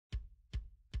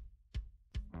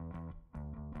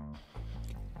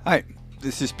Hi,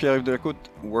 this is Pierre Delacote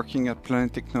working at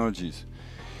Planet Technologies.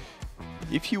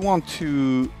 If you want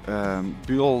to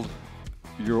build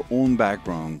your own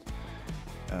background,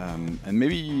 and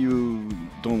maybe you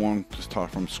don't want to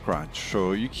start from scratch,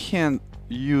 so you can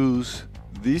use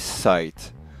this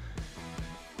site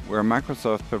where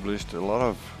Microsoft published a lot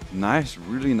of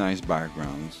really nice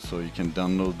backgrounds, so you can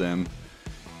download them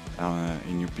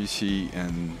in your PC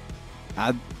and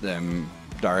add them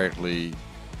directly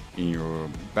in your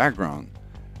background.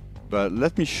 But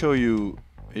let me show you,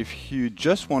 if you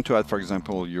just want to add, for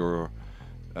example, your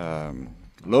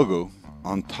logo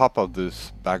on top of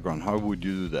this background, how would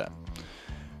you do that?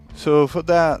 So for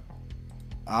that,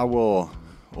 I will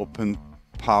open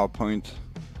PowerPoint.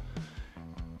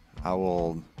 I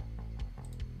will,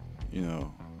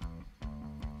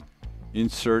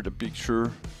 insert a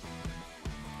picture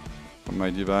from my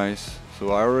device.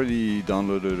 So I already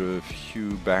downloaded a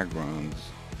few backgrounds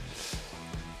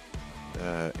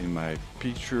in my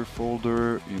picture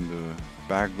folder in the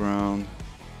background.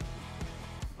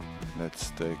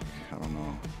 Let's take, I don't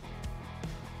know,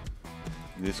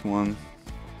 this one.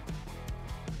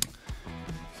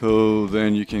 So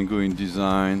then you can go in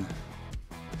design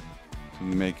to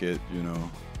make it,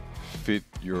 fit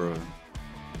your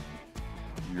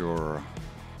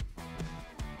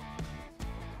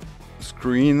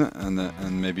screen,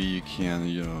 and maybe you can,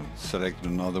 select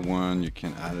another one. You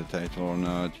can add a title or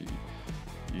not.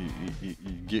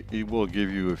 It will give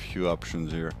you a few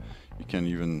options here. You can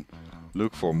even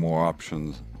look for more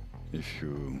options if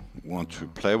you want to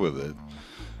play with it.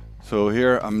 So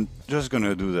here I'm just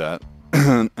gonna do that.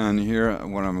 And here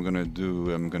what I'm gonna do,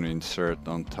 I'm gonna insert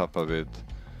on top of it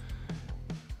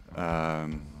our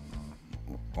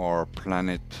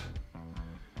Planet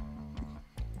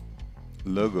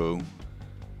logo.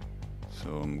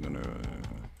 So I'm gonna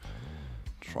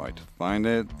try to find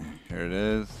it. Here it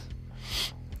is.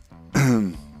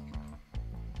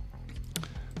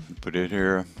 Put it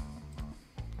here.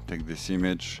 Take this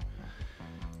image,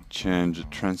 change the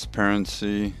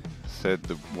transparency, set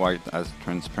the white as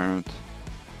transparent.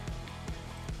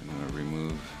 I'm gonna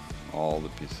remove all the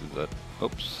pieces that,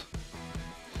 oops,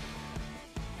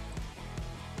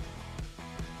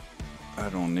 I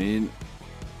don't need.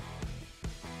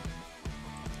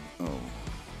 Oh,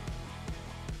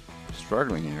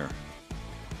 struggling here.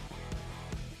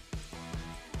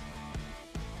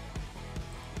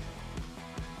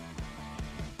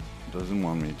 Doesn't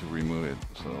want me to remove it,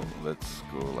 so let's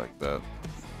go like that.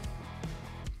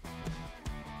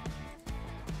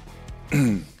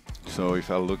 So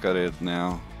if I look at it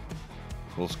now,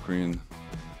 full screen,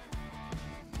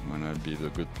 might not be the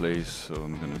good place, so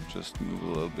I'm gonna just move a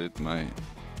little bit my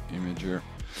image here.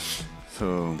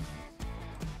 So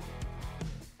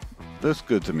looks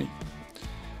good to me.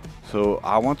 So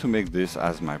I want to make this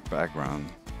as my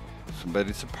background, but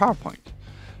it's a PowerPoint.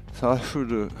 So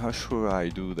how should I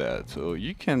do that? So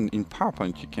you can, in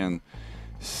PowerPoint, you can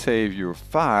save your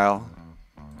file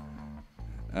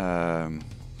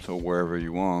so wherever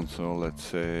you want. So let's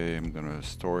say I'm gonna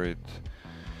store it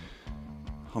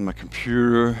on my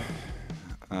computer.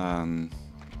 So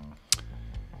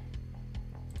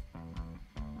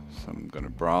I'm gonna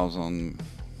browse on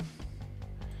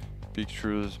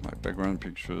pictures, my background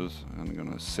pictures, and I'm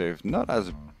gonna save not as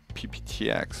a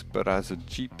PPTX but as a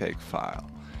JPEG file,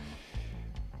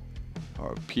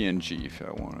 or PNG if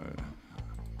I want to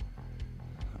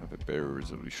have a better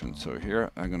resolution. So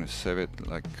here I'm gonna save it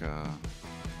like give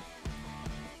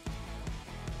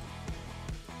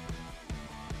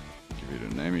it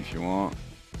a name if you want.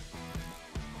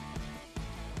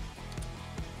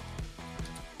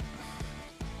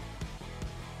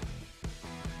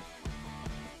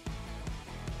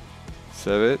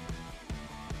 Save it,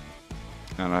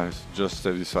 and I just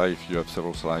save this file. If you have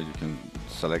several slides, you can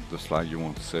select the slide you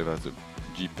want to save as a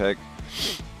JPEG,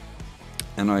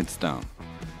 and now it's down.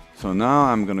 So now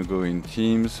I'm gonna go in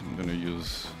Teams. I'm gonna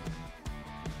use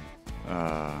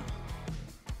my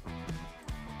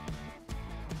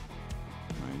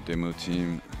demo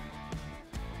team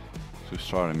to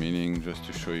start a meeting, just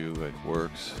to show you that it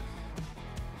works.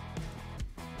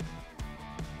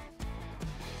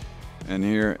 And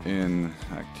here in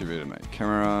activated my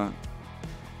camera.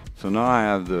 So now I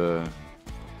have the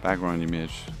background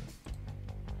image,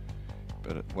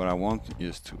 but what I want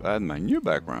is to add my new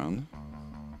background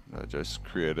that I just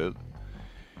created,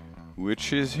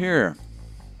 which is here.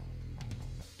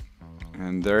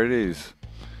 And there it is.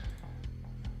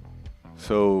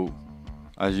 So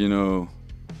as you know,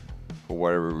 for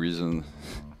whatever reason,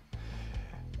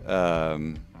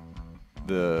 the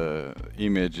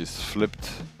image is flipped,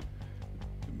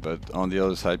 but on the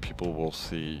other side people will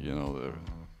see,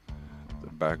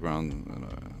 background,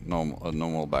 a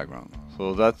normal background.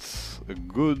 So that's a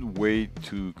good way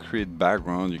to create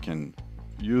background. You can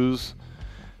use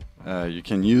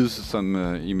some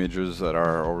images that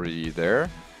are already there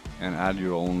and add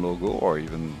your own logo, or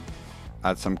even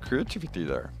add some creativity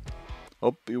there.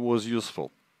 Hope it was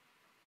useful.